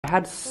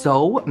had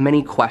so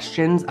many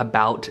questions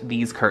about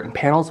these curtain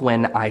panels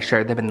when I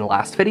shared them in the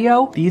last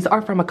video. These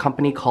are from a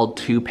company called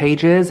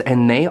Twopages,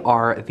 and they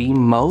are the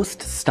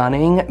most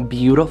stunning,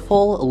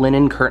 beautiful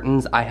linen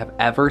curtains I have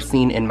ever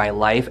seen in my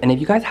life. And if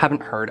you guys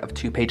haven't heard of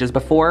Twopages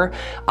before,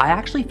 I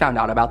actually found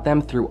out about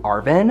them through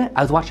Arvin.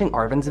 I was watching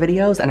Arvin's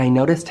videos and I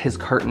noticed his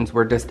curtains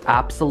were just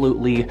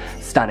absolutely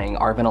stunning,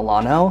 Arvin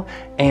Alano,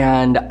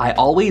 and I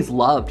always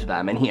loved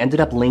them. And he ended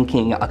up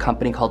linking a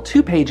company called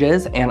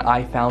Twopages, and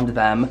I found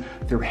them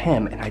through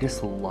him, and I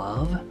just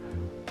love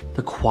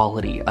the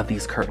quality of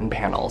these curtain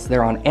panels.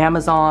 They're on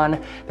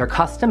Amazon, they're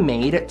custom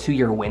made to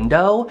your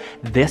window.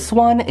 This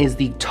one is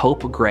the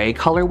taupe gray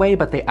colorway,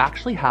 but they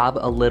actually have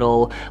a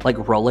little like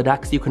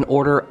Rolodex you can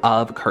order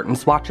of curtain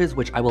swatches,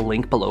 which I will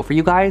link below for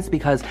you guys,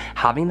 because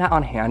having that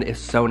on hand is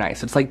so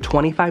nice. It's like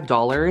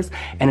 $25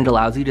 and it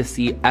allows you to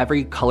see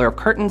every color of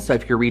curtains. So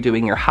if you're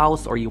redoing your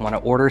house or you wanna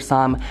order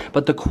some,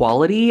 but the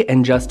quality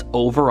and just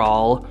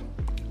overall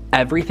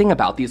everything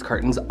about these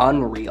curtains,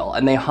 unreal.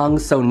 And they hung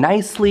so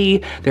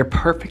nicely. They're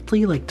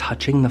perfectly like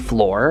touching the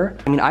floor.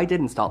 I mean, I did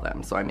install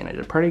them, so I mean, I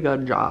did a pretty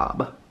good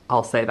job.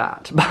 I'll say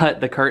that.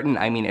 But the curtain,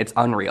 I mean, it's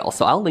unreal.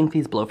 So I'll link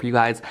these below for you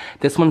guys.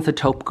 This one's the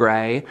taupe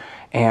gray.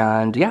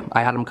 And yeah,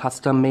 I had them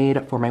custom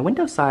made for my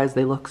window size.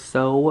 They look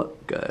so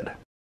good.